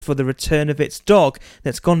for the return of its dog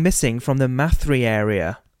that's gone missing from the Mathry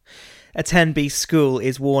area. A Tenby school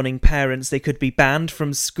is warning parents they could be banned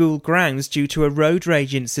from school grounds due to a road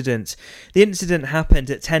rage incident. The incident happened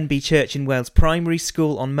at Tenby Church in Wales Primary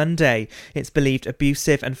School on Monday. It's believed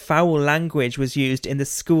abusive and foul language was used in the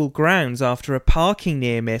school grounds after a parking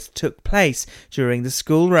near miss took place during the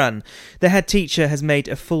school run. The head teacher has made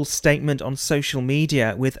a full statement on social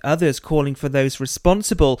media, with others calling for those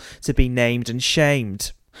responsible to be named and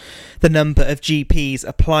shamed. The number of GPs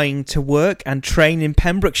applying to work and train in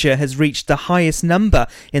Pembrokeshire has reached the highest number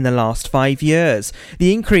in the last 5 years.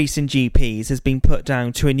 The increase in GPs has been put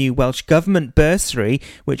down to a new Welsh Government bursary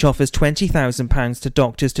which offers £20,000 to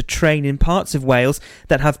doctors to train in parts of Wales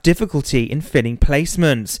that have difficulty in filling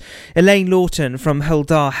placements. Elaine Lawton from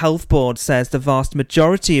Huldar Health Board says the vast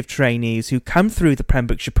majority of trainees who come through the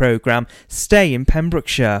Pembrokeshire programme stay in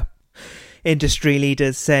Pembrokeshire. Industry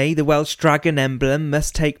leaders say the Welsh dragon emblem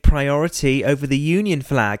must take priority over the Union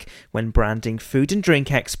flag when branding food and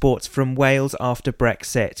drink exports from Wales after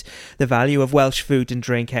Brexit. The value of Welsh food and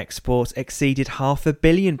drink exports exceeded £500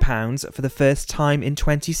 million for the first time in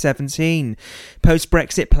 2017.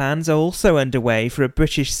 Post-Brexit plans are also underway for a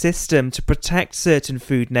British system to protect certain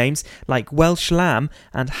food names like Welsh lamb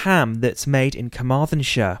and ham that's made in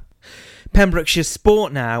Carmarthenshire. Pembrokeshire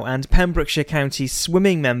Sport now, and Pembrokeshire County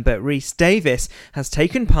swimming member Rhys Davis has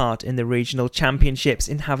taken part in the regional championships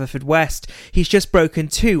in Haverfordwest. He's just broken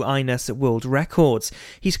 2 INUS world records.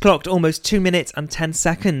 He's clocked almost 2 minutes and 10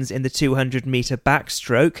 seconds in the 200-metre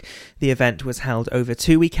backstroke. The event was held over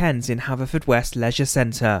 2 weekends in Haverfordwest Leisure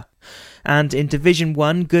Centre. And in Division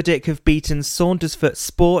 1, Goodwick have beaten Saundersfoot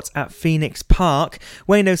Sport at Phoenix Park.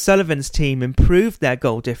 Wayne O'Sullivan's team improved their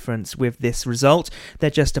goal difference with this result.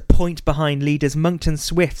 They're just a point behind leaders Monkton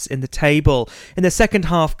Swifts in the table. In the second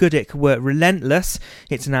half, Goodwick were relentless.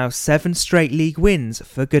 It's now 7 straight league wins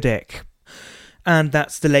for Goodwick. And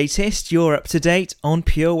that's the latest. You're up to date on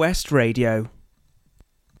Pure West Radio.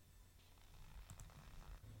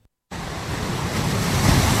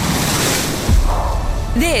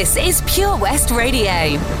 This is Pure West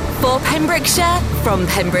Radio. For Pembrokeshire, from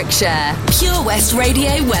Pembrokeshire. Pure West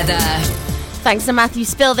Radio weather. Thanks to Matthew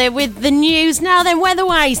Spill there with the news. Now then,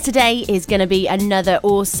 weather-wise, today is going to be another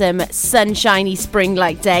awesome, sunshiny,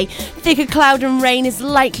 spring-like day. Thicker cloud and rain is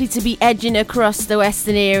likely to be edging across the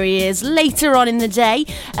western areas later on in the day.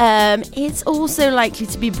 It's also likely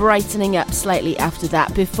to be brightening up slightly after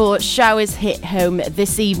that before showers hit home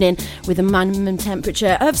this evening with a minimum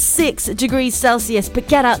temperature of 6 degrees Celsius. But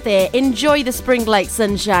get out there, enjoy the spring-like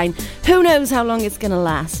sunshine. Who knows how long it's going to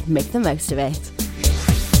last? Make the most of it.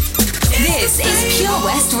 This is Pure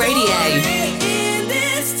West Radio.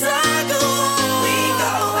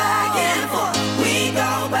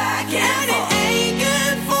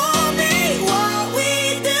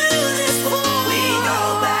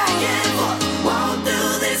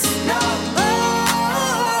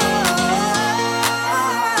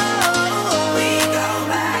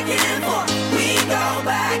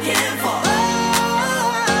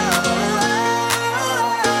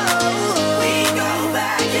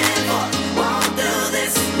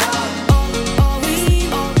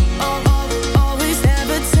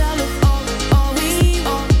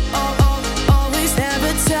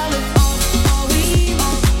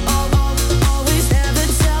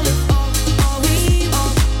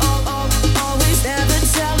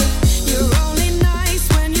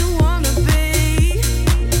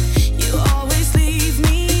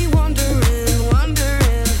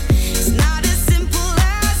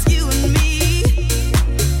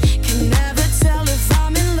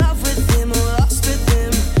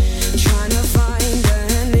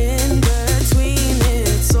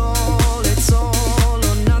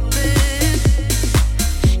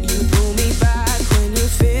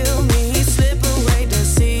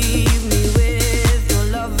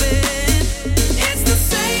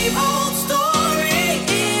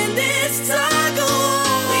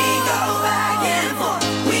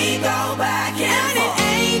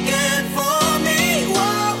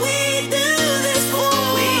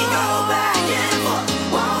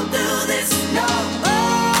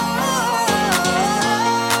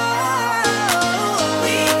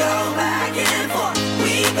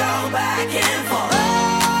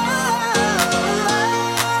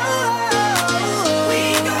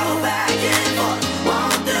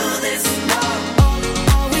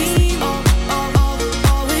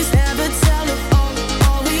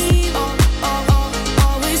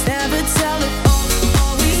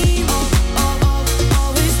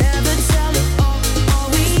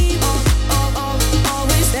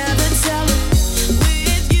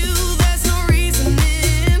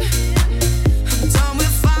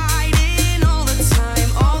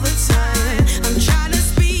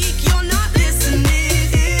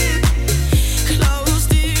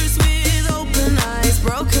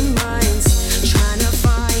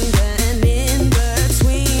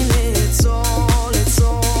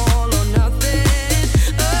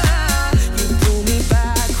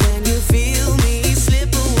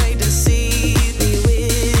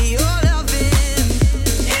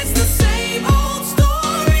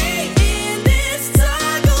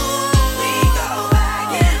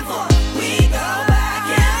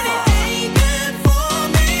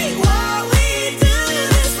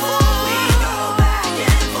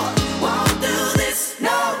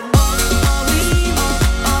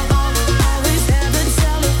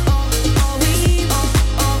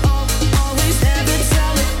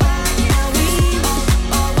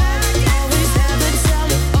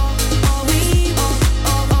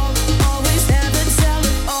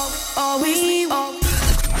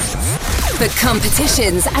 For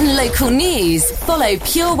competitions and local news, follow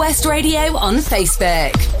Pure West Radio on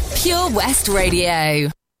Facebook. Pure West Radio.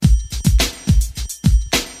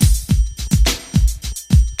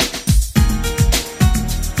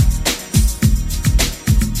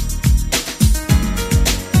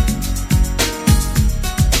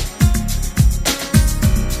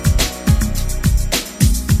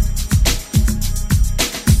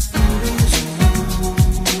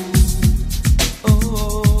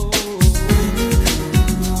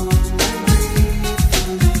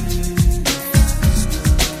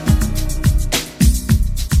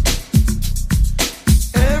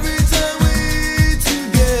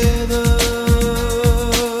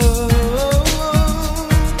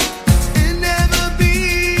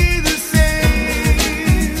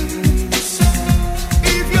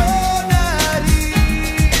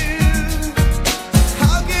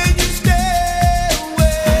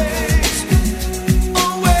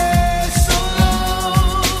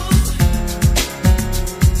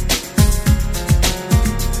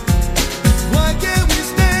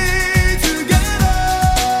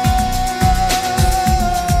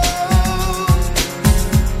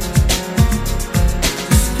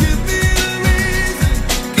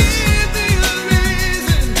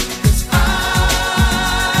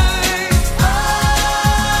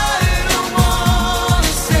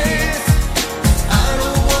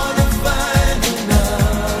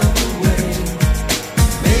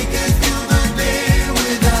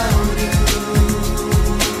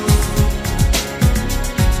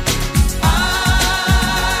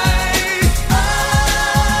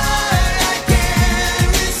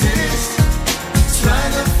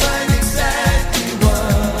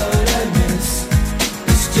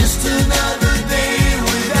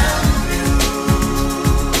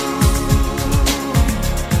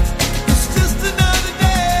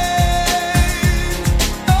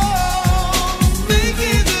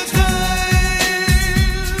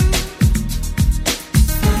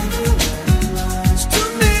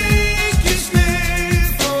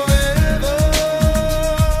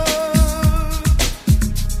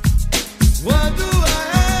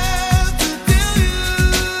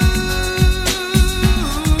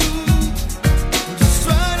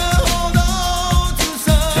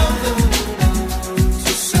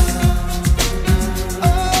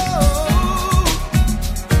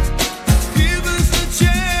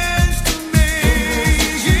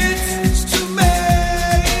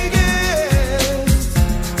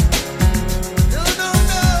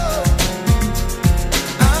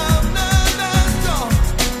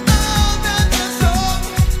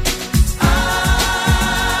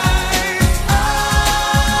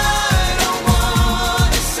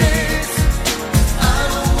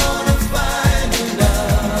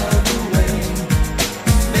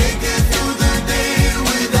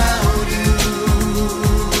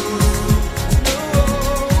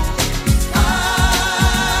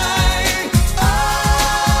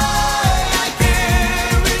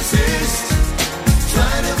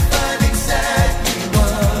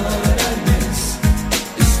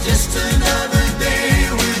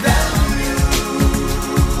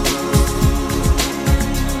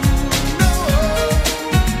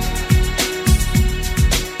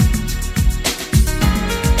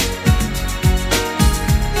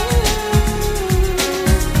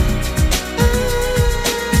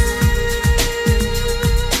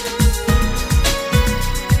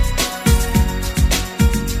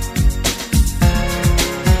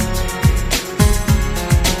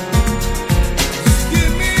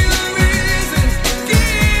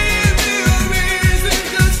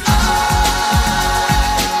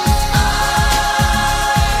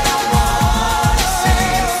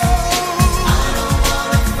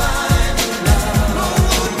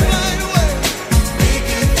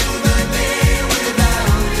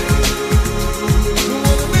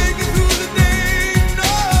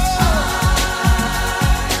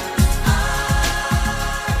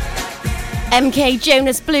 MK,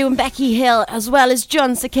 Jonas Blue and Becky Hill, as well as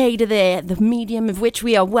John Cicada there, the medium of which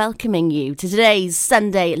we are welcoming you to today's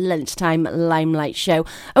Sunday lunchtime Limelight show.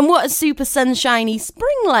 And what a super sunshiny,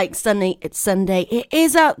 spring-like Sunday it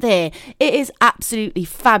is out there. It is absolutely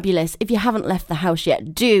fabulous. If you haven't left the house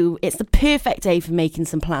yet, do. It's the perfect day for making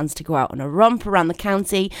some plans to go out on a romp around the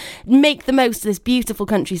county, make the most of this beautiful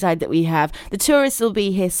countryside that we have. The tourists will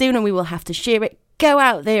be here soon and we will have to share it. go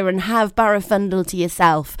out there and have Barrowfundle to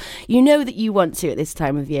yourself. You know that you want to at this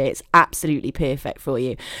time of year. It's absolutely perfect for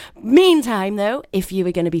you. Meantime, though, if you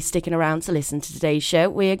are going to be sticking around to listen to today's show,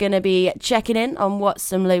 we're going to be checking in on what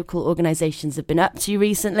some local organisations have been up to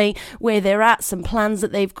recently, where they're at, some plans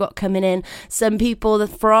that they've got coming in, some people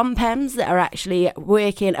from Pems that are actually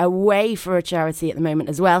working away for a charity at the moment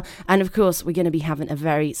as well. And of course, we're going to be having a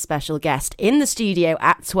very special guest in the studio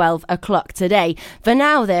at 12 o'clock today. For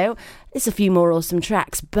now, though, there's a few more awesome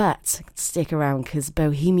tracks, but stick around because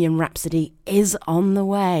Bohemian Rhapsody is on the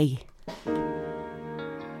way.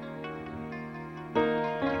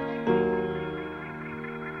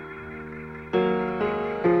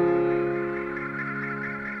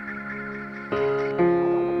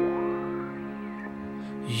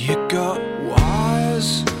 You got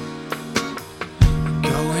wires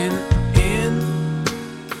going in.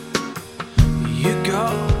 You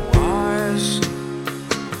got wires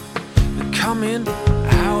coming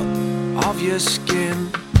out of your skin.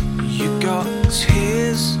 You got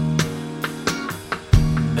tears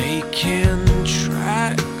making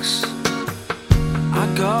tracks.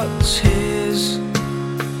 I got tears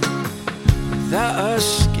that are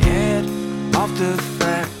scared of the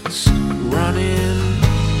facts, running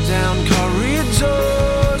down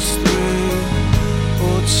corridors through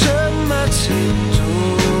automatic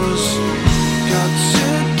doors. Got to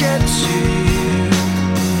get to you,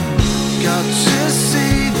 got to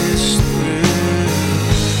see this through.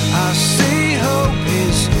 I see hope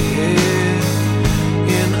is here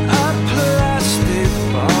in a plastic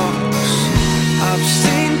box. I've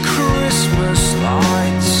seen Christmas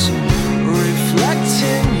lights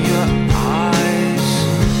reflecting your eyes.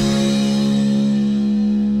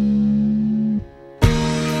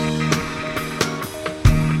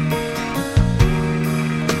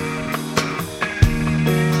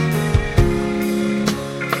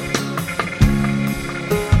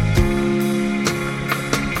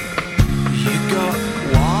 You got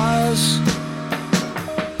wires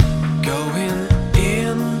going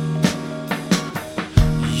in.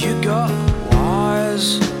 You got wires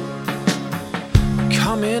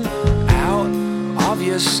coming out of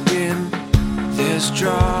your skin. There's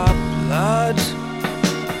drop blood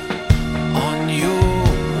on your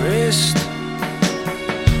wrist.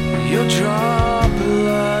 Your drop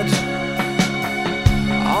blood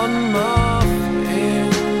on my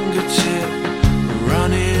fingertip,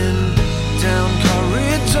 running down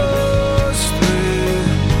corridors through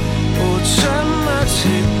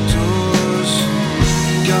automatic doors.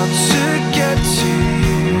 Got to get to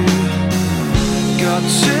you, got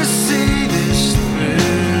to see this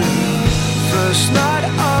through. First night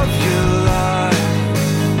of your life,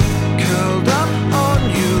 curled up on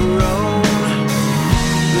your own,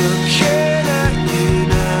 looking at you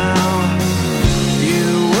now. You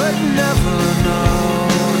would never know.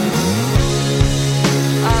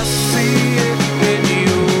 I see it in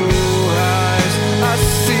your eyes, I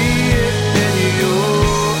see it in your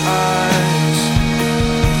eyes.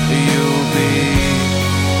 You'll be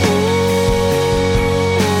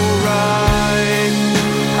alright.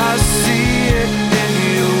 I see it in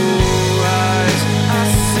your eyes, I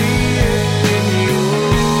see it in your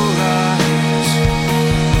eyes.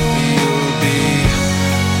 You'll be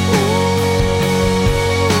alright.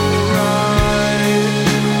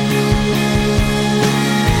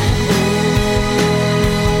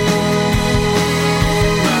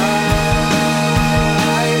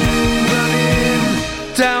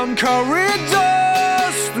 Running down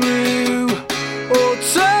corridors through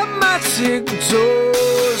automatic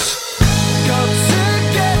doors. Got to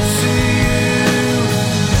get to you,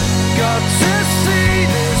 got to see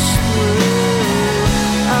this through.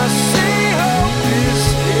 I see hope is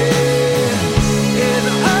here in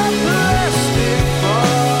a plastic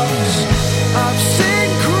box. I've seen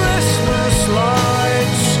Christmas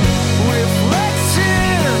lights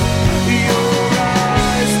reflecting your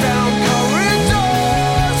eyes, down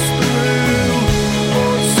corridors through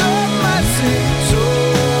automatic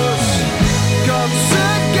doors. Got to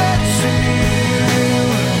get to you,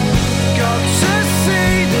 got to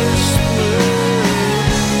see this through.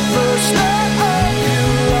 First night of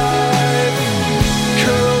your life,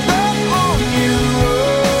 curled up on your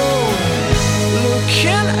own,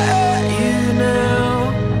 looking at you now.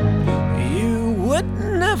 You would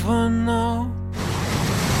never know.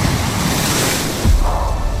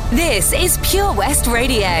 This is Pure West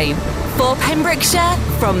Radio. For Pembrokeshire,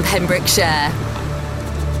 from Pembrokeshire.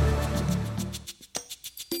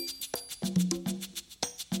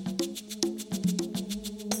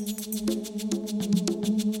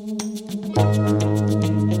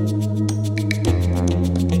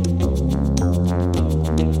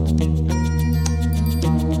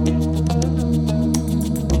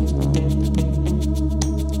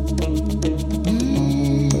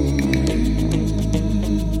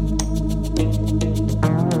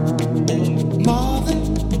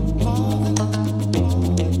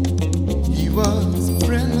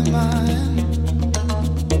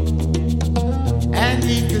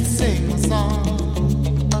 to sing a song.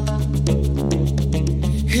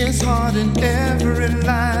 His heart in every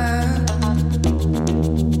line.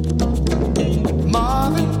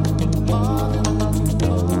 Marvin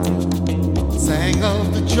sang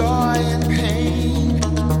of the joy and pain.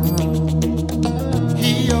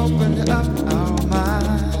 He opened up our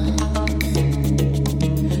mind,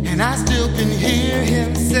 and I still can hear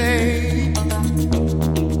him say,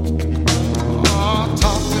 oh,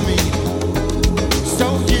 talk to me so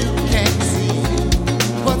you can see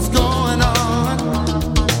what's going on.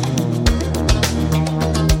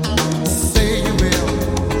 Say you will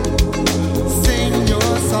sing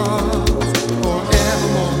your songs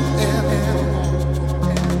forevermore, evermore.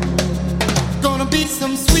 Gonna be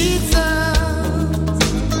some sweet sounds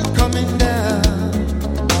coming down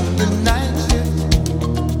on the night shift.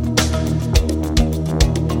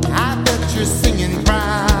 I bet you're singing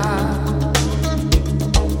proud.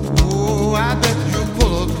 Oh, I bet you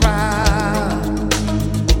pull a crowd.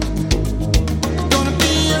 Gonna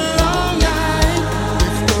be a long night.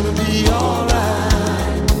 It's gonna be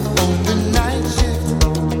alright on the night shift.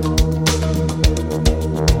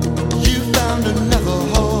 You found another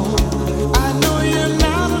home. I know you're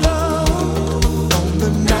not alone on the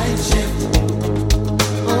night shift.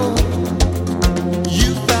 Oh, you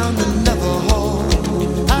found another home.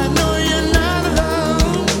 I know you're not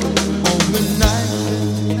alone on the night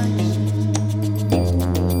shift.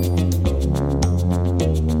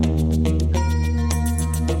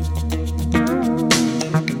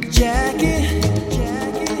 Jackie,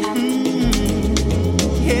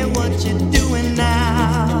 hear what you're doing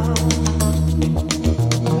now.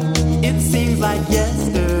 It seems like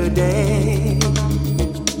yesterday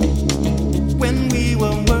when we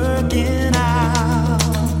were working out.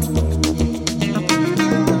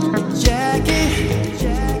 Jackie,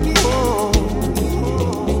 oh,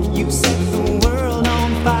 you set the world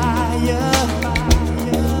on fire.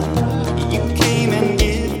 You came and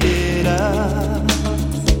gifted us.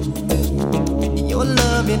 Your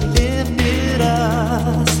love, it lifted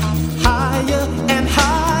us higher and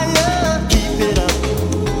higher. Keep it up,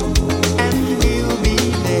 and we'll be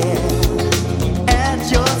there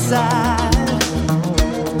at your side.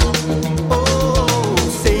 Oh,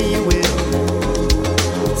 say you will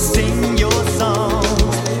sing your songs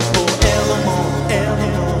forevermore,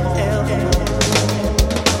 evermore, evermore.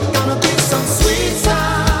 Gonna be some sweet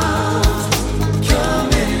sounds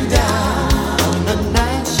coming down on the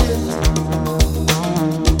night shift.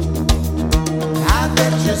 I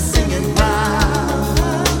bet you're singing proud.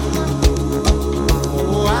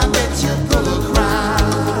 Oh, I bet you pull a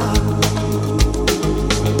crowd.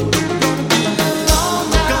 Gonna be a long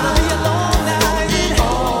night. Gonna be a long night. Be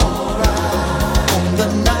alright on the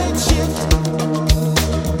night shift.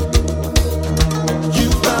 You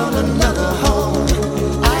found another home.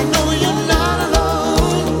 I know you're not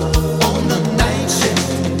alone on the night shift.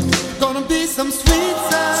 Gonna be some sweet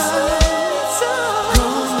sounds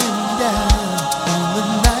coming down on the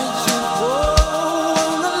night shift. Oh,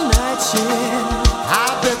 on the night shift. I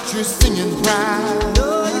bet you're singing proud.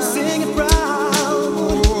 Oh, you're singing proud.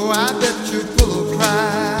 Oh, I bet you're full of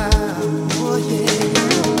pride. Oh, yeah.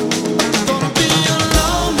 Gonna be a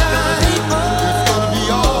long night. It's gonna be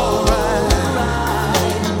alright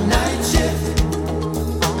on the night shift.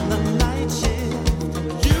 On the night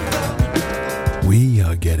shift. You got We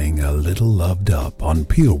are getting a little loved up on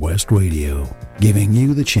Pure West Radio, giving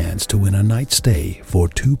you the chance to win a night stay for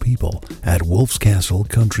 2 people at Wolf's Castle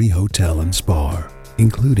Country Hotel and Spa,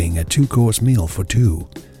 including a 2-course meal for 2,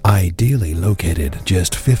 ideally located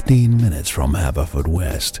just 15 minutes from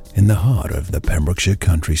Haverfordwest, in the heart of the Pembrokeshire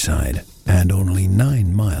countryside, and only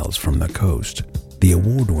 9 miles from the coast. The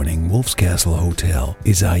award-winning Wolf's Castle Hotel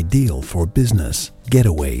is ideal for business,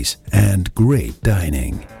 getaways, and great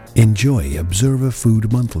dining. Enjoy Observer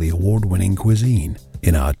Food Monthly award-winning cuisine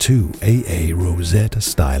in our 2 AA Rosette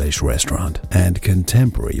stylish restaurant and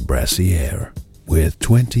contemporary brassiere. With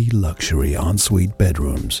 20 luxury ensuite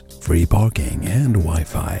bedrooms, free parking, and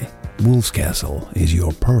Wi-Fi, Wolf's Castle is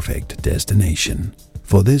your perfect destination.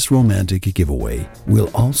 For this romantic giveaway, we'll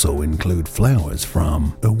also include flowers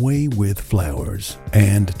from Away with Flowers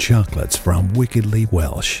and chocolates from Wickedly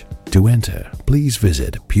Welsh. To enter, please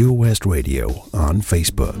visit Pure West Radio on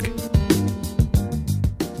Facebook.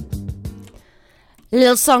 A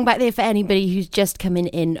little song back there for anybody who's just coming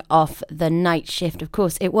in off the night shift. Of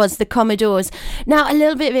course, it was the Commodores. Now, a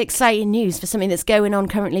little bit of exciting news for something that's going on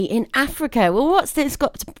currently in Africa. Well, what's this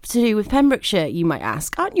got to do with Pembrokeshire, you might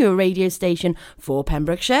ask? Aren't you a radio station for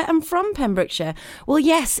Pembrokeshire and from Pembrokeshire? Well,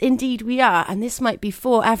 yes, indeed we are. And this might be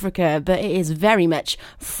for Africa, but it is very much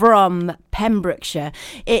from Pembrokeshire.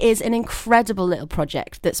 It is an incredible little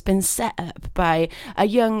project that's been set up by a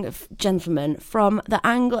young gentleman from the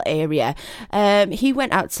Angle area. He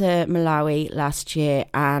went out to Malawi last year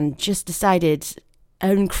and just decided,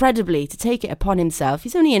 incredibly, to take it upon himself.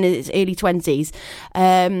 He's only in his early 20s,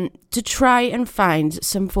 to try and find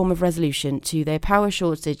some form of resolution to their power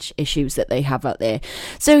shortage issues that they have out there.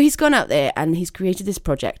 So he's gone out there and he's created this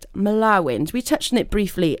project, Malawind. We touched on it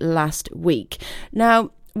briefly last week.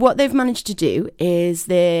 Now, what they've managed to do is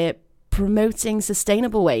they're promoting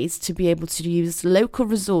sustainable ways to be able to use local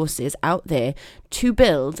resources out there to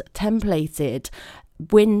build templated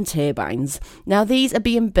wind turbines. Now, these are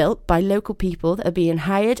being built by local people that are being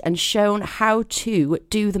hired and shown how to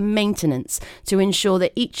do the maintenance to ensure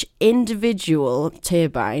that each individual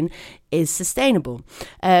turbine is sustainable,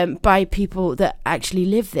 by people that actually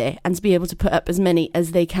live there, and to be able to put up as many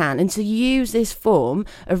as they can and to use this form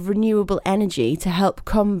of renewable energy to help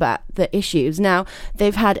combat the issues. Now,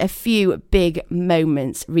 they've had a few big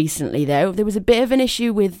moments recently, though. There was a bit of an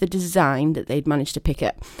issue with the design that they'd managed to pick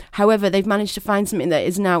up. However, they've managed to find something that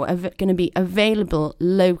is now going to be available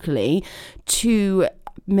locally to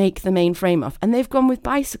make the main frame off, and they've gone with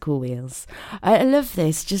bicycle wheels. I love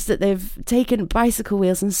this, just that they've taken bicycle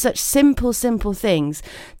wheels and such simple things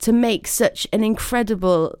to make such an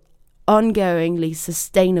incredible, ongoingly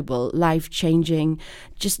sustainable, life-changing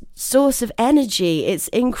just source of energy. It's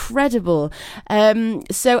incredible.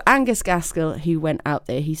 So Angus Gaskell, who went out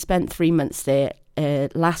there, he spent 3 months there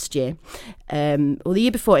last year, or the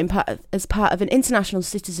year before, as part of an international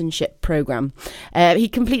citizenship programme. He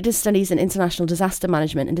completed his studies in international disaster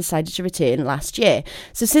management and decided to return last year.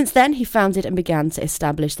 So since then, he founded and began to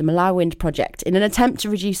establish the Malawind project in an attempt to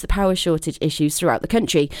reduce the power shortage issues throughout the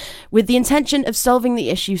country, with the intention of solving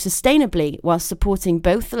the issue sustainably whilst supporting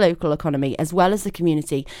both the local economy as well as the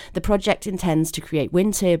community. The project intends to create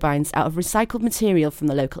wind turbines out of recycled material from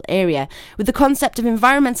the local area. With the concept of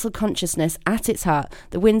environmental consciousness at its heart,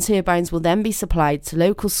 the wind turbines will then be supplied to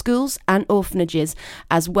local schools and orphanages,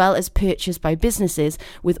 as well as purchased by businesses,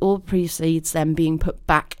 with all proceeds then being put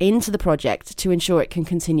back into the project to ensure it can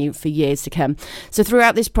continue for years to come. So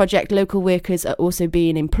throughout this project, local workers are also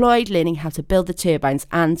being employed, learning how to build the turbines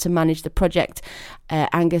and to manage the project.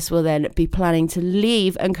 Angus will then be planning to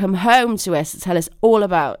leave and come home to us to tell us all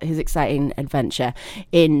about his exciting adventure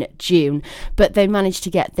in June. But they managed to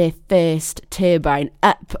get their first turbine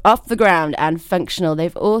up off the ground and functional.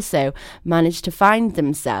 They've also managed to find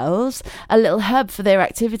themselves a little hub for their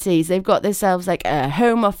activities. They've got themselves like a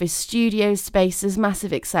home office, studio spaces,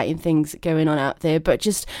 massive exciting things going on out there. But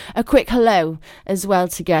just a quick hello as well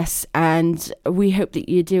to Gus, and we hope that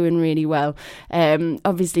you're doing really well.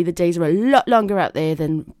 Obviously the days are a lot longer out there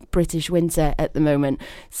than British winter at the moment,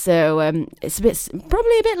 so it's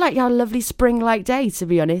probably a bit like our lovely spring-like day, to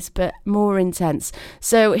be honest, but more intense.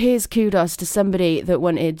 So here's kudos to somebody that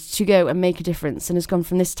wanted to go and make a difference and has gone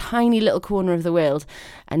from this tiny little corner of the world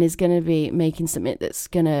and is going to be making something that's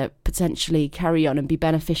going to potentially carry on and be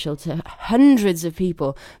beneficial to hundreds of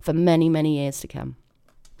people for many years to come.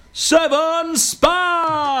 7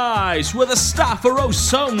 Spice, where the staff are oh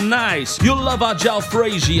so nice. You'll love our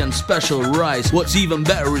jalfrezi and special rice. What's even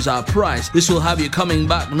better is our price. This will have you coming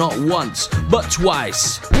back not once, but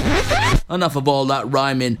twice. Enough of all that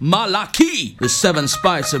rhyming. Malaki! The 7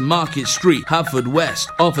 Spice of Market Street, Haverfordwest,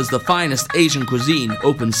 offers the finest Asian cuisine,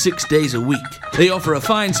 open 6 days a week. They offer a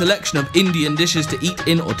fine selection of Indian dishes to eat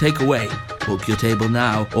in or take away. Book your table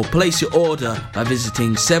now or place your order by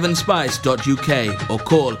visiting 7spice.uk or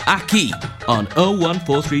call Aki on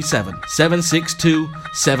 01437 762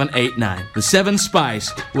 789. The 7 Spice,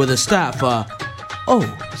 where the staff are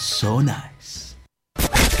oh so nice.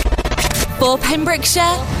 For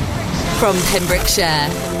Pembrokeshire, from Pembrokeshire,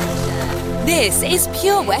 this is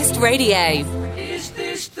Pure West Radio. Is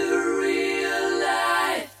this the real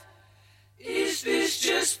life? Is this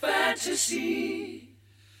just fantasy?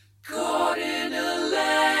 Caught in a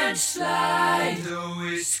landslide, no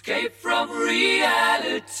escape from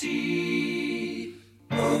reality.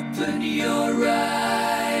 Open your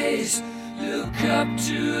eyes, look up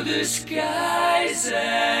to the skies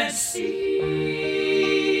and see.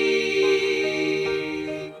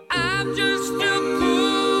 I'm just a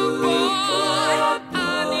poor boy, I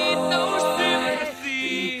need no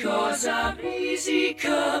sympathy, because I'm easy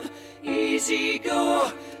come, easy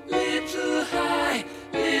go. little high,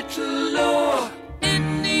 little low.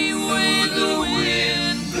 Any way the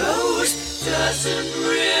wind blows doesn't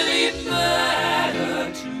really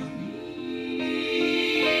matter to me.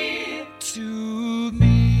 To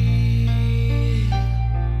me.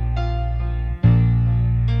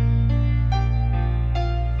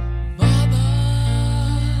 Mama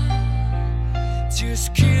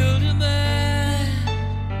just killed a man,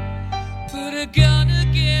 put a gun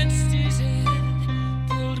against his head,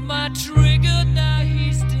 pulled my trigger, now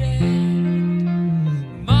he's dead.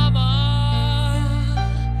 Mama,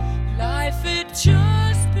 life had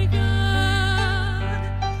just begun,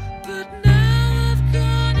 but now I've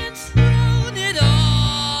gone and thrown it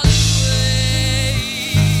all away.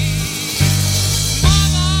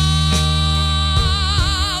 Mama,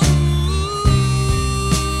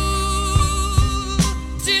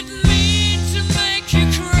 didn't mean to make you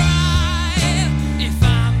cry. If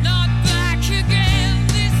I'm not back again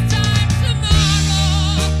this time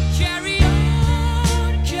tomorrow, carry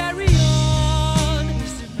on,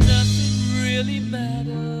 as if nothing really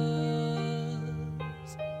matters.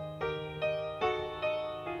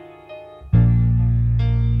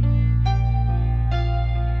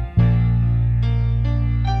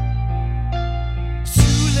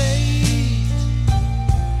 Too late,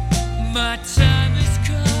 my time has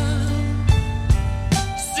come.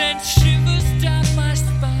 Sent shivers down my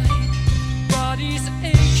spine, body's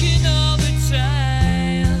aching all the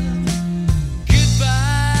time.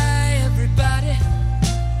 Goodbye, everybody,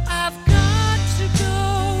 I've got to go.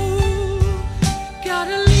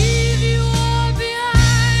 Gotta leave you all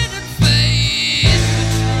behind and face the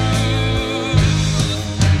truth.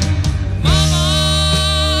 Mama,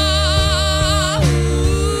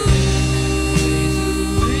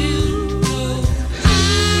 I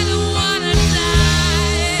don't wanna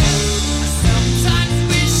die. Sometimes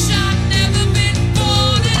wish I'd never been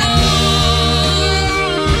born at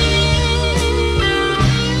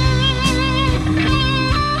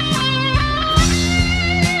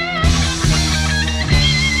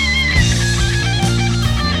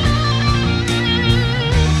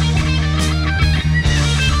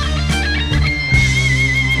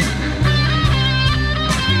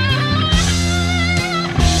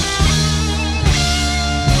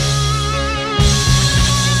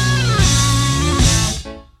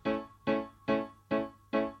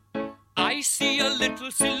I see a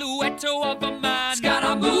little silhouette of a man.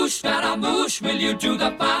 Scaramouche, will you do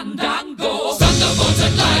the fandango? Thunderbolt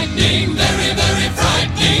and lightning, very, very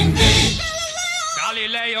frightening me.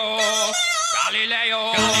 Galileo,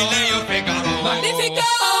 Figaro.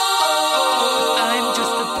 Magnifico! I'm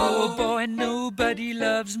just a poor boy, nobody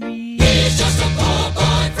loves me. He's just a poor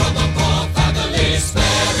boy from a poor family,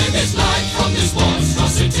 sparing his life from this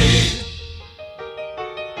monstrosity.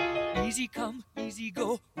 Easy come, easy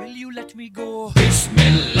go, will you let me go?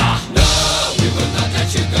 Bismillah, no, we will not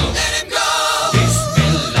let you go. Let him go!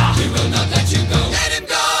 Bismillah, we will not let you go. Let him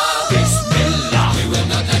go! Bismillah, we will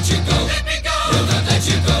not let you go. Let me go! We'll not let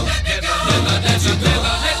you go. Let me go! We'll not let you go.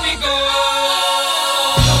 Never let me go!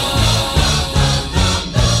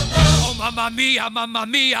 Oh, mamma mia, mamma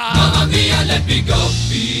mia. Mamma mia, let me go.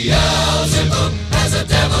 Beelzebub has a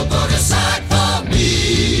devil put aside for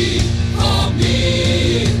me. For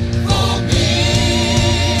me. For me.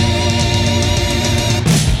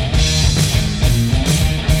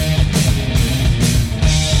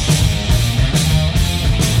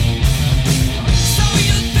 So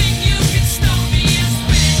you think you can stop me and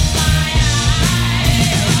spit my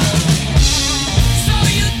eye? So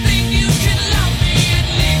you think you can love me and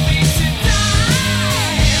leave me to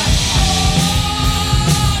die?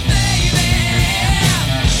 Oh, baby,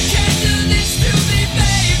 can't do this to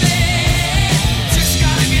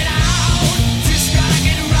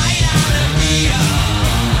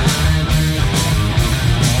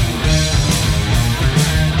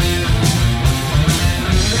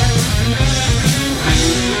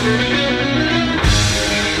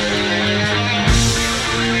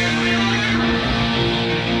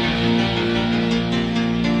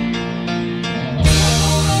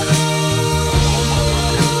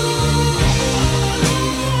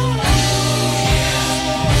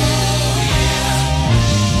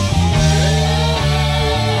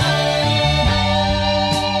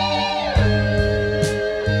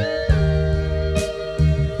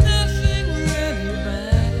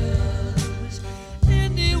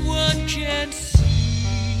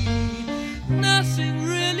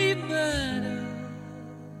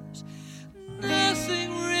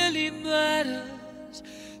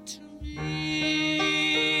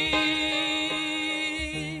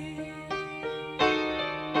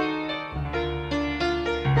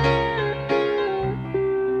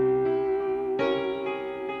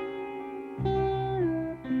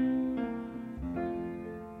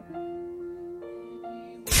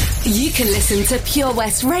You can listen to Pure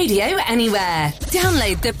West Radio anywhere.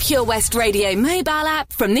 Download the Pure West Radio mobile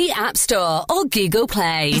app from the App Store or Google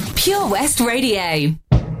Play. Pure West Radio.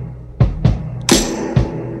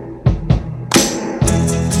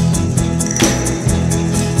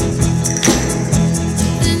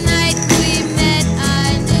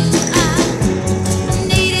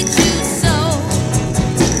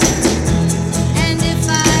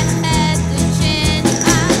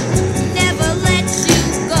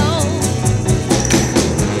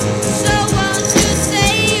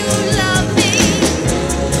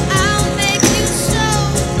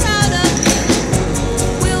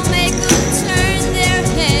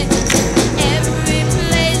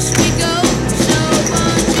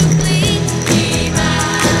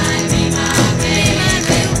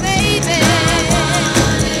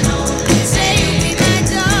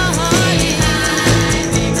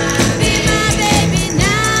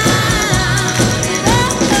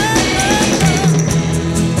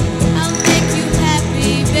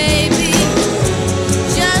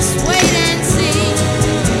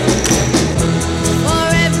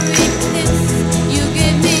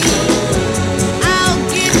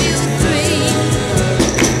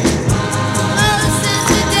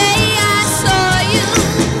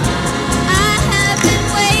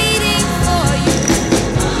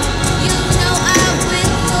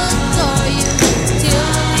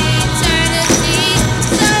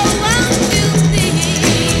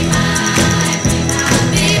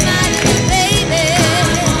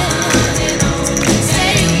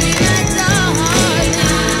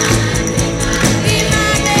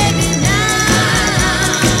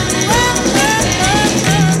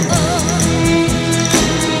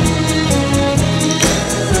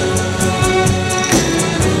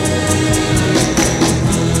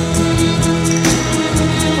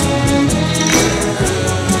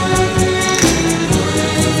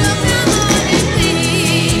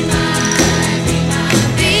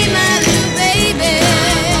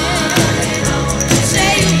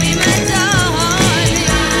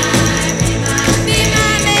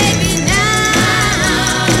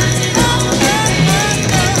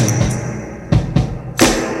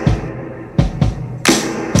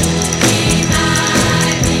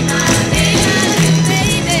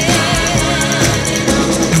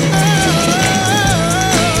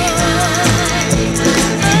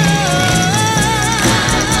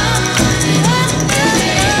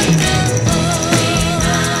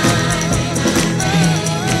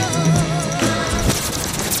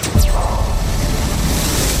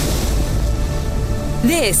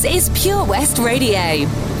 This is Pure West Radio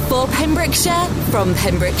for Pembrokeshire from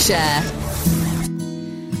Pembrokeshire.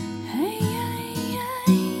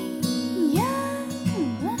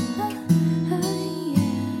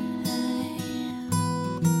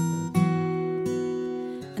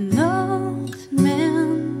 An old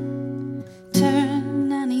man turned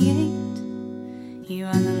 98. He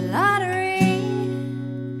won the lottery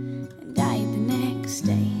and died the next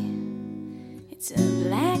day. It's a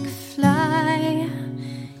black fly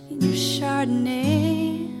in your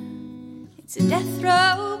Chardonnay. It's a death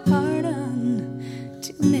row pardon.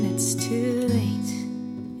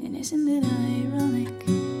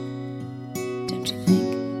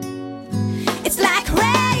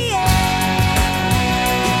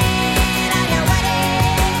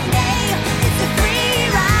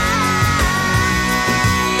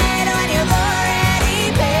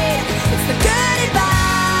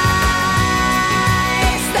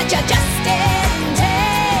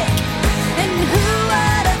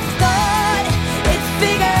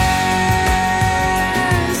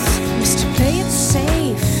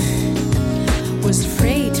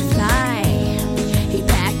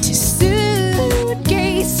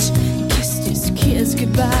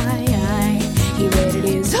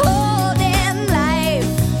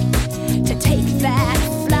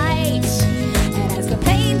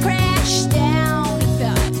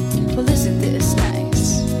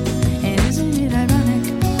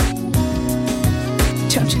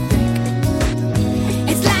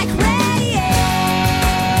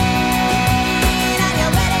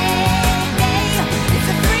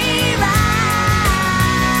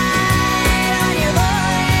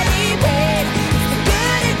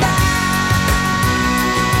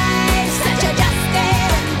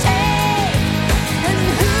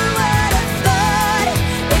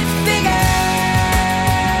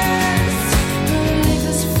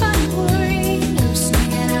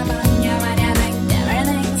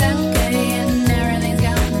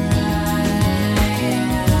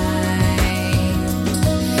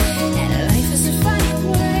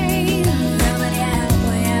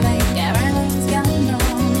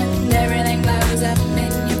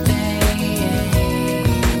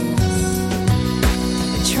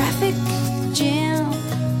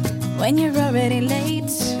 when you're already late.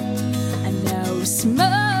 And no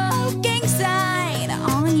smoking sign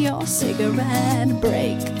on your cigarette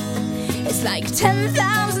break. It's like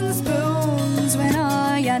 10,000 spoons when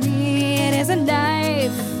all you need is a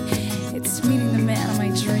knife. It's meeting the man of my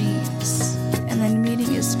dreams and then meeting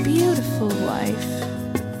his beautiful wife.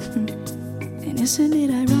 And isn't it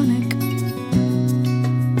ironic?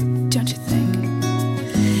 Don't you think?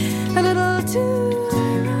 A little too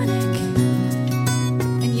ironic.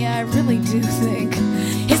 And yeah, I really do think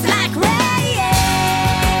it's like rain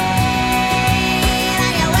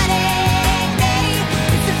on your wedding day.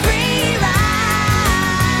 It's a free ride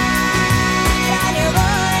on your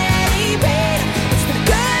already paid. It's the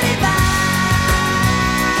good advice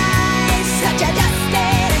that you just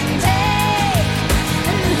didn't take.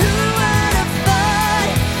 And who would have thought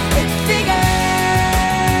it figures?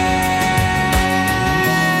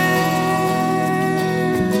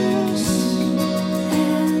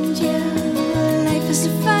 And yeah, life is a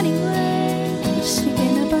funny way of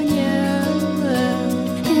sneaking up on you.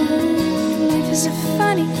 And life is a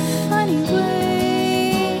funny, funny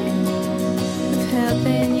way of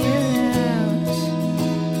helping you out,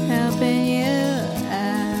 helping you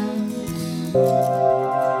out.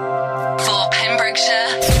 For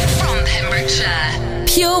Pembrokeshire, from Pembrokeshire,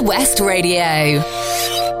 Pure West Radio.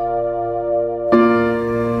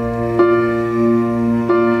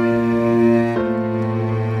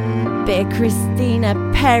 Bit of Christina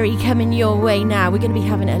Perry coming your way now. We're going to be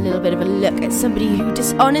having a little bit of a look at somebody who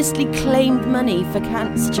dishonestly claimed money for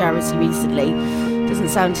cancer charity recently. Doesn't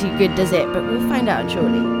sound too good, does it? But we'll find out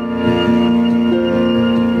shortly.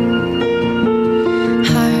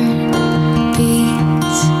 Heart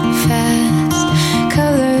beats fast,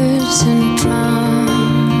 colors and promises.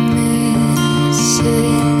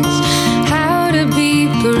 How to be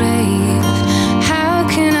brave? How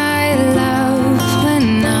can I love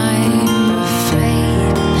when I'm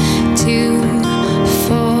afraid to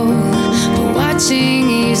fall? Watching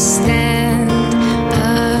you stand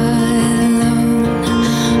alone,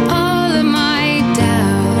 all of my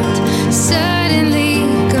doubt. So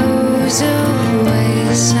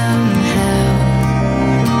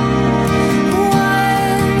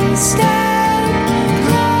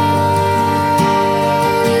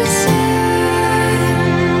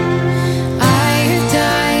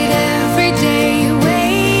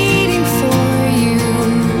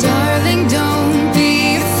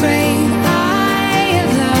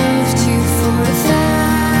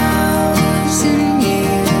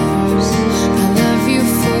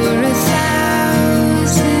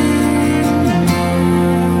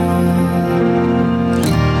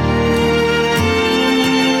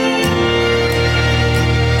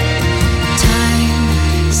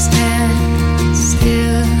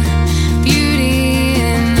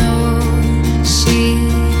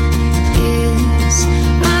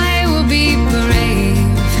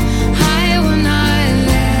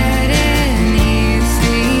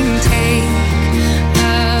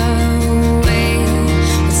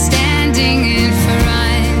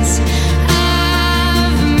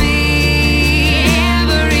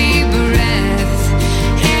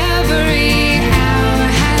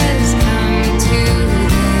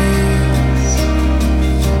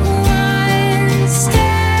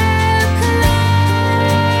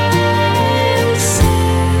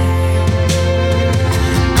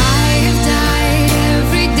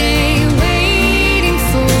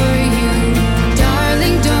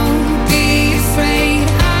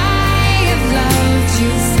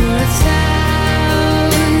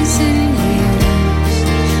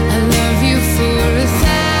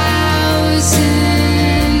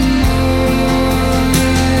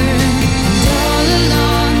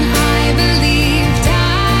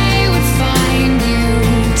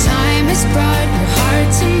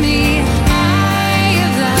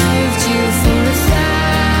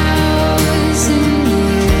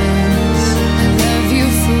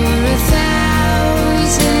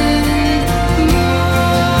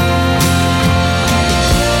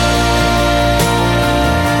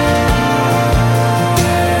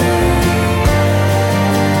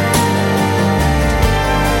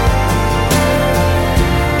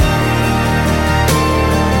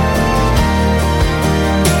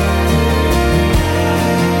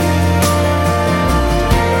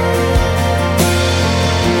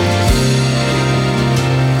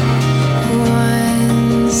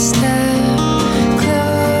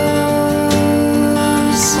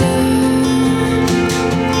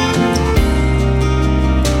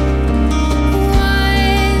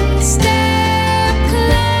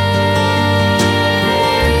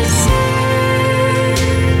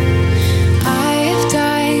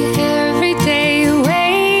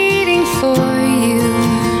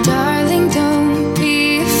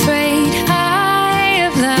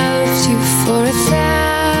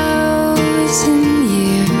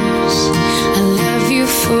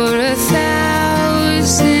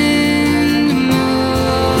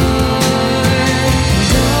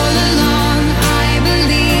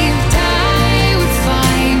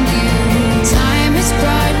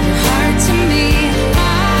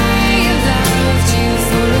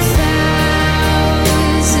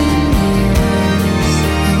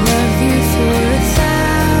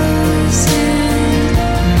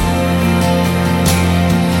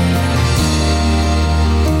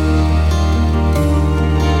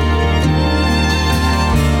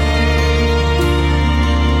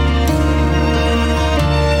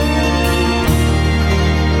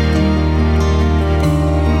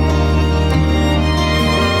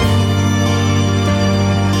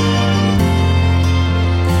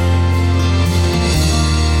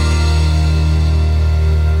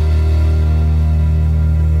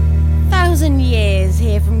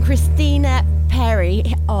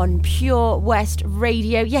on Pure West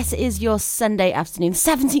Radio. Yes, it is your Sunday afternoon,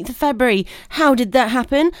 17th of February. How did that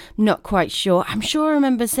happen? Not quite sure. I'm sure I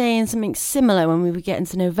remember saying something similar when we were getting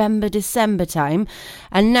to November, December time.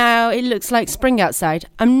 And now it looks like spring outside.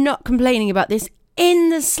 I'm not complaining about this in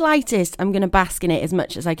the slightest. I'm going to bask in it as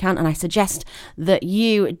much as I can, and I suggest that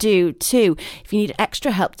you do too. If you need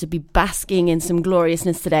extra help to be basking in some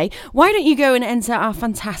gloriousness today, why don't you go and enter our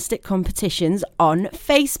fantastic competitions on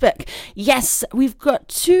Facebook? Yes, we've got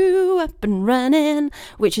 2 up and running,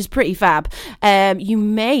 which is pretty fab. You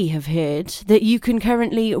may have heard that you can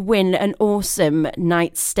currently win an awesome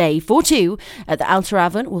night stay for 2 at the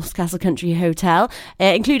Alteravan Wolf's Castle Country Hotel,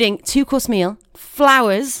 including 2-course meal,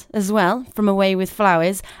 flowers as well from Away with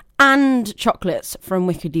Flowers, and chocolates from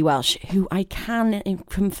Wickedly Welsh, who I can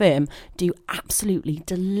confirm do absolutely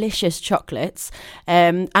delicious chocolates.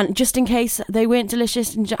 And just in case they weren't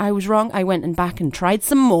delicious and I was wrong, I went back and tried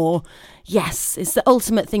some more. Yes, it's the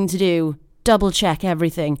ultimate thing to do. Double check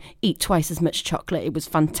everything, eat twice as much chocolate. It was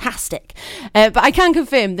fantastic. But I can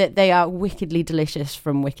confirm that they are wickedly delicious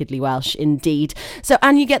from Wickedly Welsh indeed. So,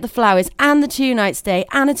 and you get the flowers and the 2-night stay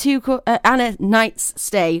and a night's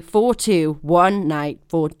stay for 2, 1 night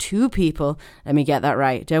for 2 people. Let me get that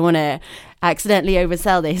right. Don't want to accidentally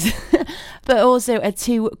oversell this. But also a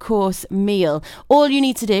 2-course meal. All you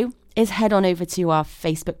need to do is head on over to our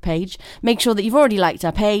Facebook page. Make sure that you've already liked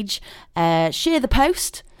our page. Share the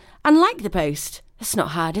post. And like the post. It's not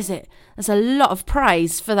hard, is it? There's a lot of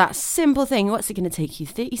prize for that simple thing. What's it going to take you?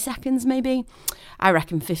 30 seconds, maybe? I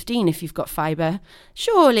reckon 15 if you've got fibre.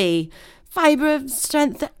 Surely. Fibre,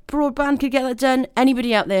 strength, broadband could get that done.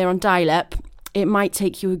 Anybody out there on dial-up, it might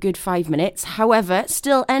take you a good 5 minutes. However,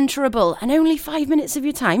 still enterable. And only 5 minutes of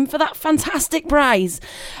your time for that fantastic prize.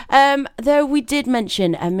 Though we did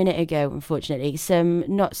mention a minute ago, unfortunately, some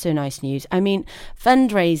not so nice news. I mean,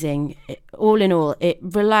 fundraising, all in all, it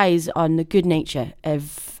relies on the good nature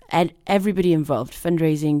of everybody involved.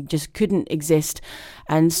 Fundraising just couldn't exist.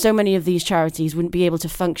 And so many of these charities wouldn't be able to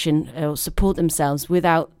function or support themselves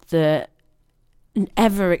without the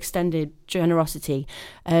ever extended generosity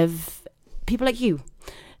of people like you.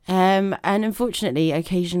 And unfortunately,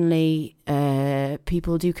 occasionally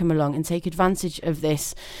people do come along and take advantage of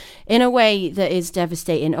this in a way that is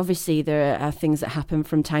devastating. Obviously, there are things that happen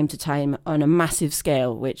from time to time on a massive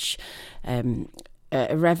scale, which are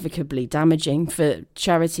irrevocably damaging for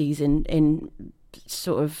charities in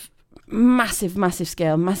sort of massive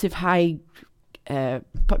scale, massive high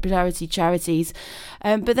popularity charities,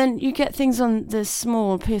 but then you get things on the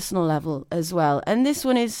small personal level as well, and this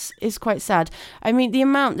one is quite sad. I mean, the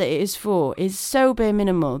amount that it is for is so bare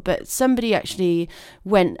minimal, but somebody actually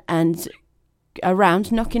went and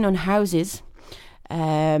around knocking on houses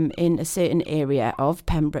in a certain area of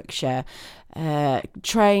Pembrokeshire,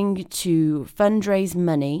 trying to fundraise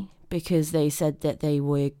money because they said that they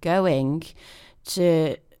were going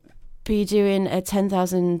to be doing a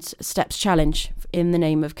 10,000 steps challenge in the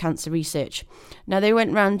name of cancer research. Now, they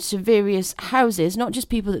went round to various houses, not just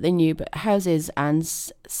people that they knew, but houses, and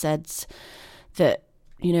said that,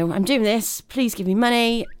 you know, I'm doing this, please give me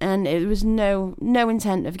money. And it was no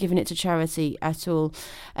intent of giving it to charity at all.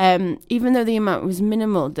 Even though the amount was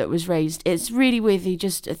minimal that was raised, it's really worthy.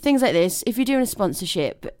 Just things like this, if you're doing a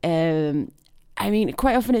sponsorship, I mean,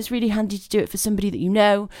 quite often it's really handy to do it for somebody that you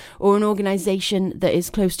know or an organisation that is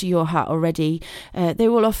close to your heart already. They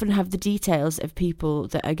will often have the details of people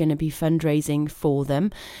that are going to be fundraising for them.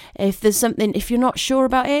 If there's something, if you're not sure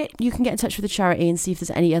about it, you can get in touch with the charity and see if there's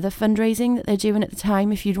any other fundraising that they're doing at the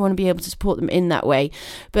time, if you'd want to be able to support them in that way.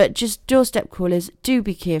 But just doorstep callers, do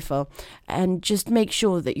be careful and just make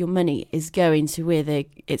sure that your money is going to where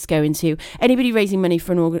it's going to. Anybody raising money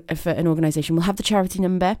for an organisation will have the charity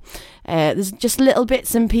number. There's just little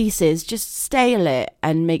bits and pieces. Just stay alert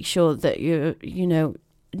and make sure that you know,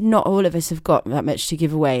 not all of us have got that much to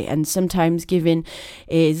give away. And sometimes giving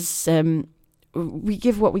is, we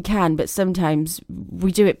give what we can, but sometimes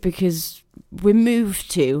we do it because we're moved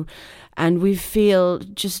to, and we feel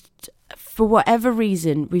just, for whatever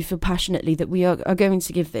reason, we feel passionately that we are going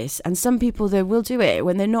to give this. And some people, though, will do it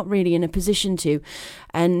when they're not really in a position to.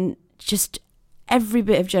 And just every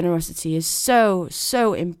bit of generosity is so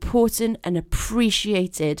important and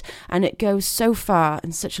appreciated. And it goes so far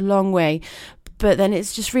and such a long way. But then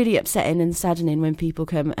it's just really upsetting and saddening when people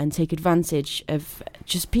come and take advantage of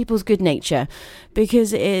just people's good nature,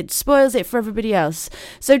 because it spoils it for everybody else.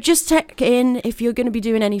 So just check in if you're going to be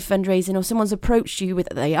doing any fundraising, or someone's approached you with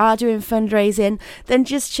they are doing fundraising, then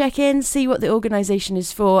just check in, see what the organisation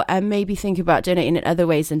is for, and maybe think about donating in other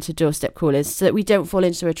ways than to doorstep callers, so that we don't fall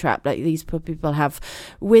into a trap like these poor people have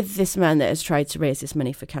with this man that has tried to raise this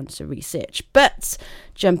money for cancer research. But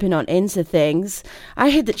jumping on into things, I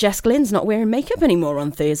heard that Jess Glynne's not wearing makeup anymore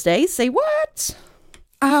on Thursdays. Say what?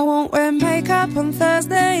 I won't wear makeup on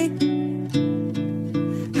Thursday.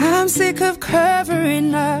 I'm sick of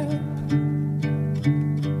covering up.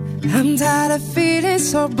 I'm tired of feeling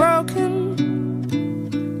so broken.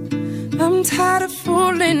 I'm tired of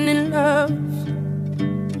falling in love.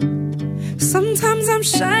 Sometimes I'm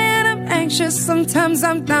shy and I'm anxious. Sometimes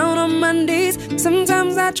I'm down on Mondays.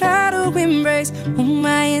 Sometimes I try to embrace all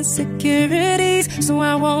my insecurities. So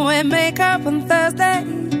I won't wear makeup on Thursday,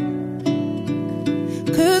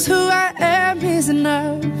 'cause who I am is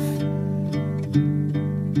enough.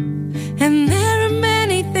 And there are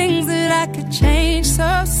many things that I could change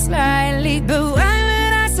so slightly, but why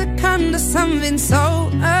would I succumb to something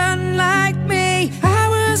so unlike me? I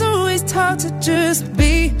was always taught to just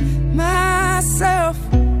be myself.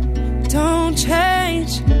 Don't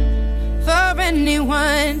change for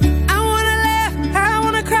anyone. I wanna laugh, I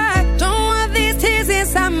wanna cry. Don't want these tears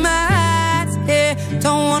inside my eyes, yeah.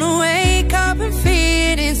 Don't wanna wake up and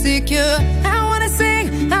feel insecure. I wanna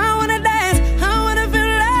sing, I wanna dance, I wanna feel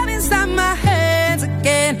love inside my hands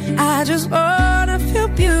again. I just wanna feel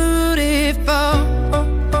beautiful.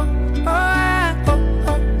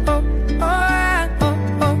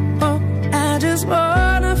 I just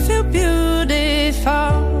wanna feel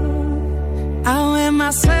beautiful. I wear my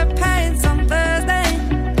sweatpants on Thursday,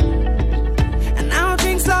 and I'll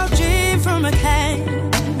drink slow gin from a can.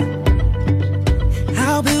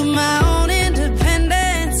 I'll build my own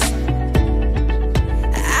independence.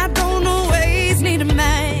 I don't always need a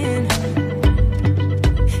man.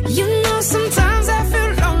 You know, sometimes I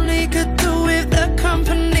feel lonely, could do with the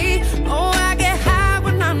company. Oh, I get high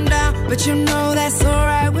when I'm down, but you know that's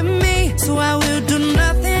alright with me. So I will do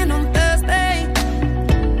nothing on Thursday.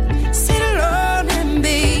 Sit alone and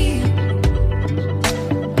be.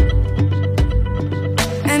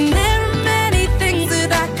 And there are many things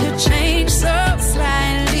that I could change so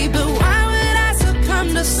slightly, but why would I succumb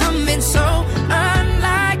to something so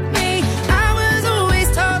unlike me? I was always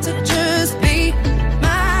taught to just be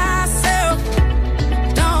myself.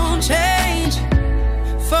 Don't change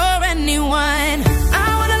for anyone. I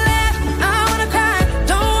wanna laugh, I wanna cry.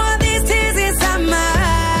 Don't want these tears inside my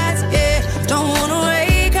eyes, yeah. Don't wanna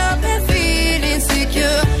wake up and feel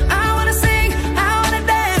insecure. I wanna sing, I wanna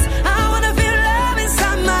dance, I wanna feel love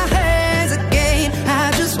inside my hands again. I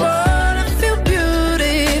just wanna feel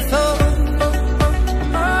beautiful.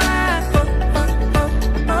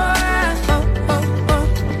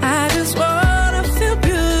 I just wanna feel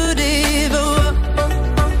beautiful.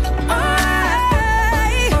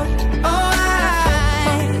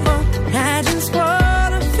 I just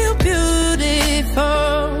wanna feel beautiful.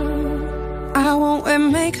 I won't wear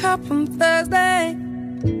makeup on Thursday,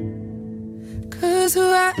 'cause who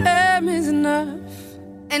I am is enough.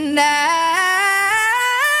 And I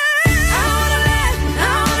wanna laugh,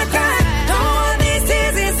 I wanna cry. Don't want these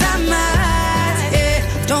tears inside my eyes, yeah.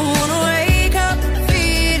 Don't wanna wake up and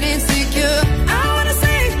feel insecure. I wanna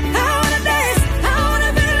sing, I wanna dance, I wanna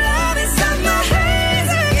feel love inside my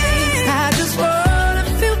hands again. I just wanna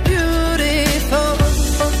feel beautiful.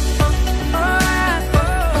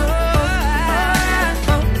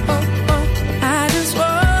 I just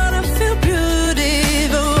wanna feel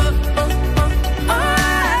beautiful.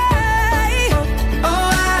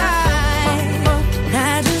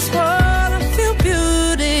 I just wanna feel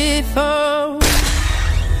beautiful.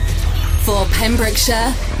 For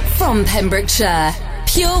Pembrokeshire, from Pembrokeshire,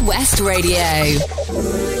 Pure West Radio.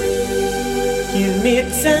 Give me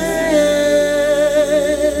time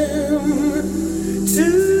to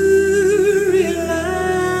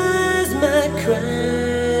realize my crime.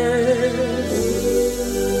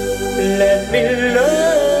 Let me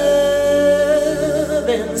love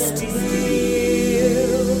and steal.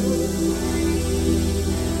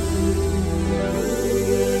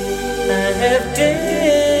 I have danced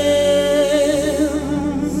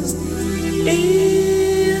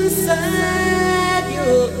inside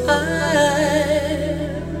your eyes.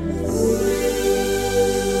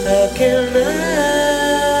 How can I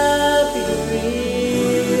be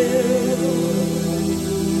real?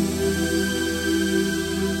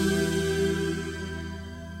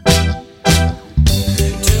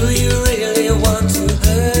 Do you really want to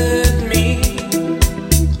hurt me?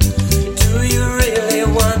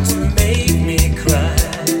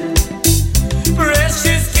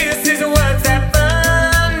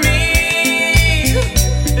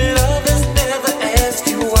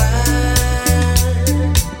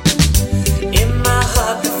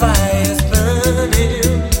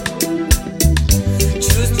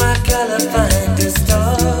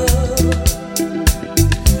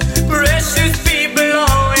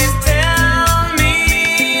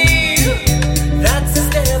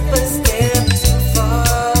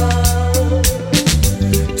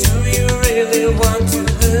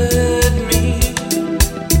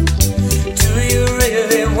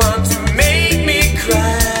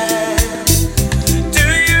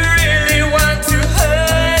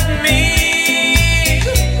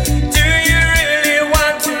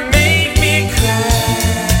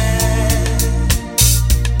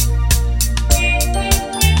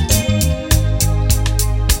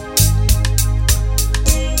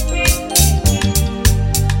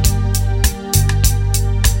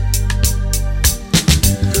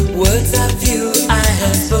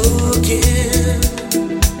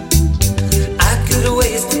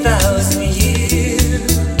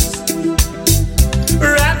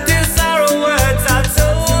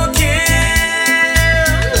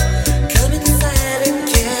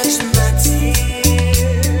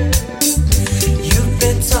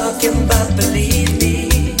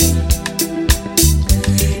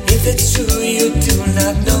 it's true you do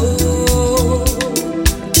not know.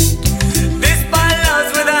 This by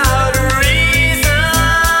love's without a reason.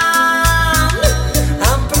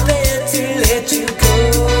 I'm prepared to let you go.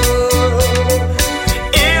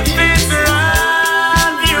 If it's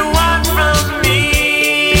love you want from me,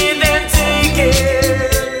 then take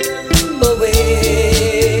it away.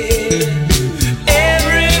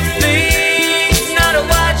 Everything's not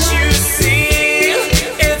what you see.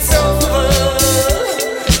 It's over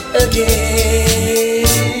again.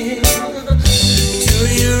 Do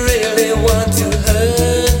you really want to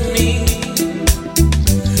hurt me?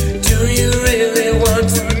 Do you really want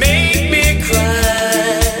to make me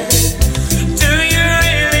cry? Do you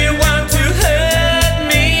really want to hurt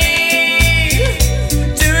me?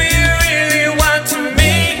 Do you really want to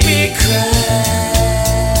make me cry?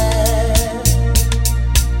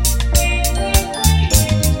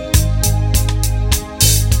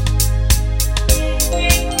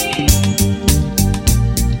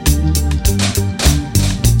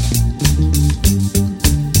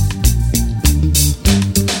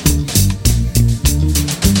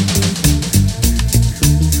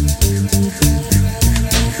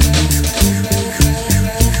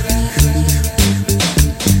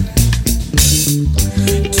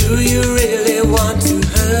 Do you really want to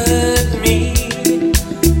hurt me?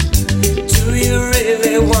 Do you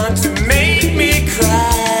really want to make me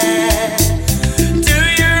cry? Do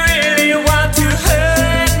you really want to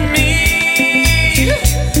hurt me?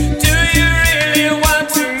 Do you really want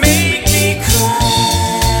to make me cry?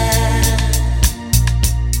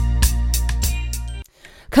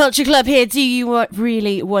 Culture Club here. Do you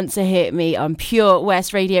really want to hit me on Pure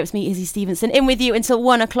West Radio? It's me, Izzy Stevenson, in with you until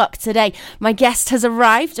 1 o'clock today. My guest has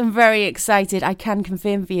arrived. I'm very excited. I can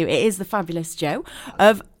confirm for you it is the fabulous Joe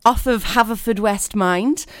off of Haverfordwest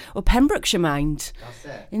Mind, or Pembrokeshire Mind. That's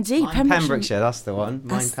it. Indeed, Mine Pembrokeshire, that's the one.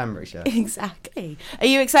 Mine Pembrokeshire. Exactly. Are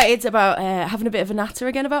you excited about having a bit of a natter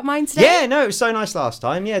again about mine today? Yeah, no, it was so nice last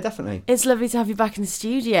time. Yeah, definitely. It's lovely to have you back in the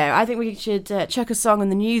studio. I think we should chuck a song on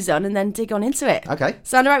the news on and then dig on into it. Okay.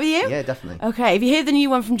 Sound alright with you? Yeah, definitely. Okay, have you heard the new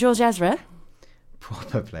one from George Ezra?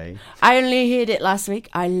 Probably. I only heard it last week.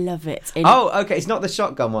 I love it. Oh, okay. It's not the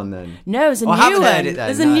shotgun one then. No, there's a new I haven't one. heard it then,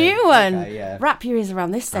 There's no. a new one. Okay, yeah. Wrap your ears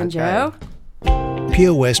around this then, Okay. Joe.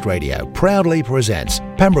 Pure West Radio proudly presents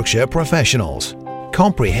Pembrokeshire Professionals.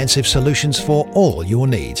 Comprehensive solutions for all your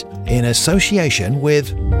needs in association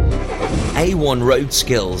with A1 Road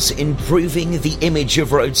Skills, improving the image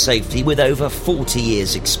of road safety with over 40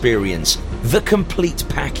 years experience. The complete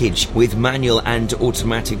package with manual and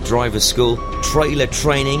automatic driver school, trailer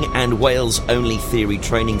training and Wales only theory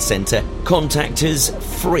training centre. Contact us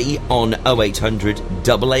free on 0800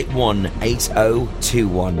 881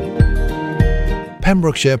 8021.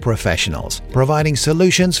 Pembrokeshire Professionals, providing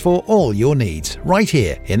solutions for all your needs right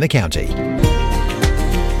here in the county.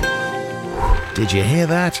 Did you hear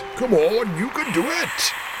that? Come on, you can do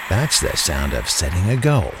it! That's the sound of setting a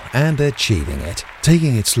goal and achieving it.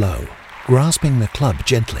 Taking it slow, grasping the club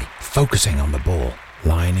gently, focusing on the ball,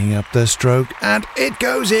 lining up the stroke, and it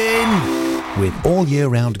goes in! With all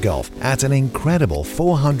year-round golf at an incredible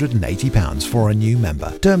 £480 for a new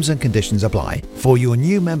member. Terms and conditions apply. For your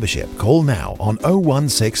new membership, call now on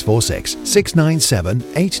 01646 697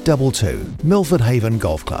 822. Milford Haven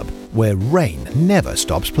Golf Club, where rain never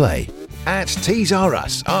stops play. At Tees R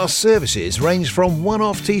Us, our services range from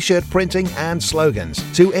one-off t-shirt printing and slogans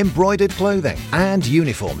to embroidered clothing and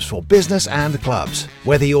uniforms for business and clubs.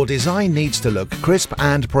 Whether your design needs to look crisp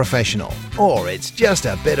and professional, or it's just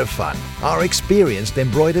a bit of fun, our experienced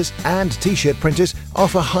embroiders and t-shirt printers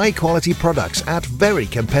offer high-quality products at very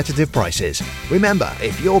competitive prices. Remember,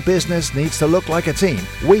 if your business needs to look like a team,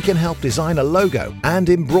 we can help design a logo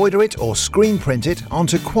and embroider it or screen print it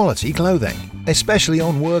onto quality clothing, especially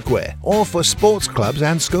on workwear or for sports clubs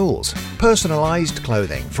and schools. Personalised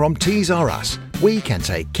clothing from Tees R Us. We can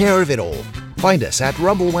take care of it all. Find us at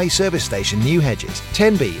Rumbleway Service Station, New Hedges,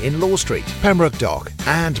 10B in Law Street, Pembroke Dock,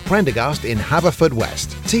 and Prendergast in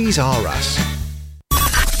Haverfordwest. Tees R Us.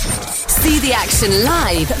 See the action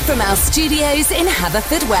live from our studios in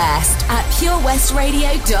Haverfordwest at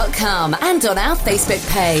purewestradio.com and on our Facebook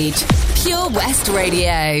page, Pure West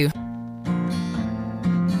Radio.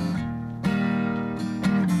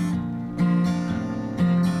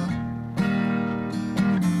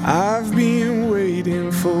 I've been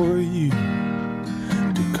waiting for you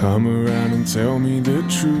to come around and tell me the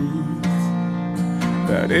truth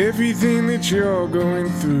about everything that you're going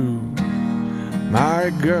through. My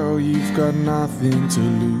girl, you've got nothing to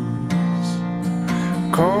lose.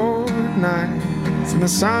 Cold nights and the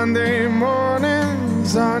Sunday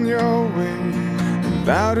mornings on your way and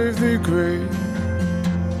out of the grave.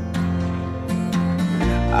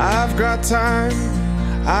 I've got time,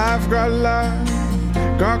 I've got love,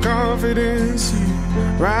 got confidence, you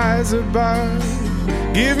rise above.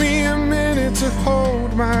 Give me a minute to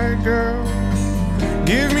hold my girl.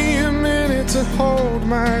 Give me a minute to hold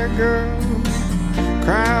my girl.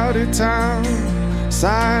 Crowded town,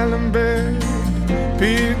 silent bed,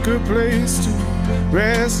 pick a place to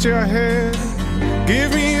rest your head.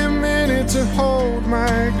 Give me a minute to hold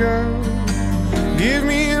my girl. Give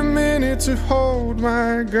me a minute to hold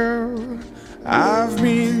my girl. I've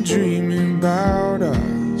been dreaming about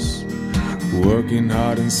us, working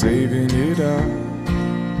hard and saving it up.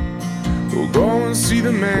 We'll go and see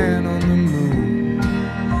the man on the moon.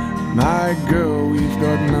 My girl, we've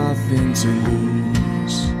got nothing to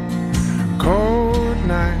lose. Cold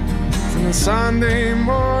nights and the Sunday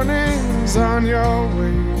mornings on your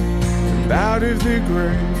way and out of the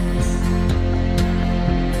grave.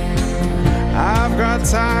 I've got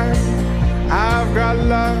time, I've got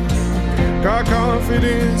love, got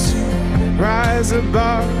confidence, rise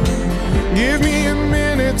above. Give me a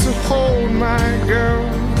minute to hold my girl.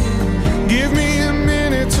 Give me a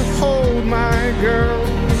minute to hold my girl.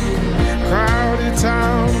 Crowded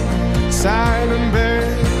town, silent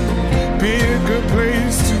bed, pick a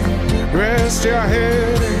place to rest your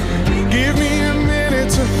head. Give me a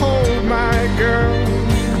minute to hold my girl.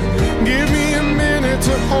 Give me a minute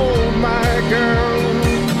to hold my girl.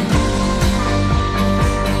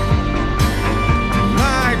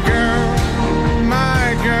 My girl,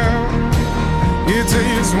 my girl. It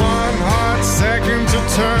takes one hot second to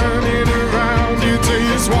turn it around. It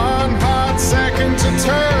takes one hot second to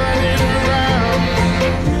turn it around.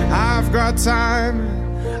 I've got time,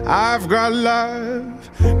 I've got love,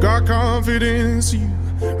 got confidence, you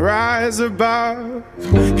rise above.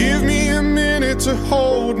 Give me a minute to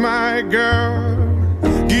hold my girl.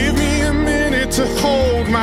 Give me a minute to hold my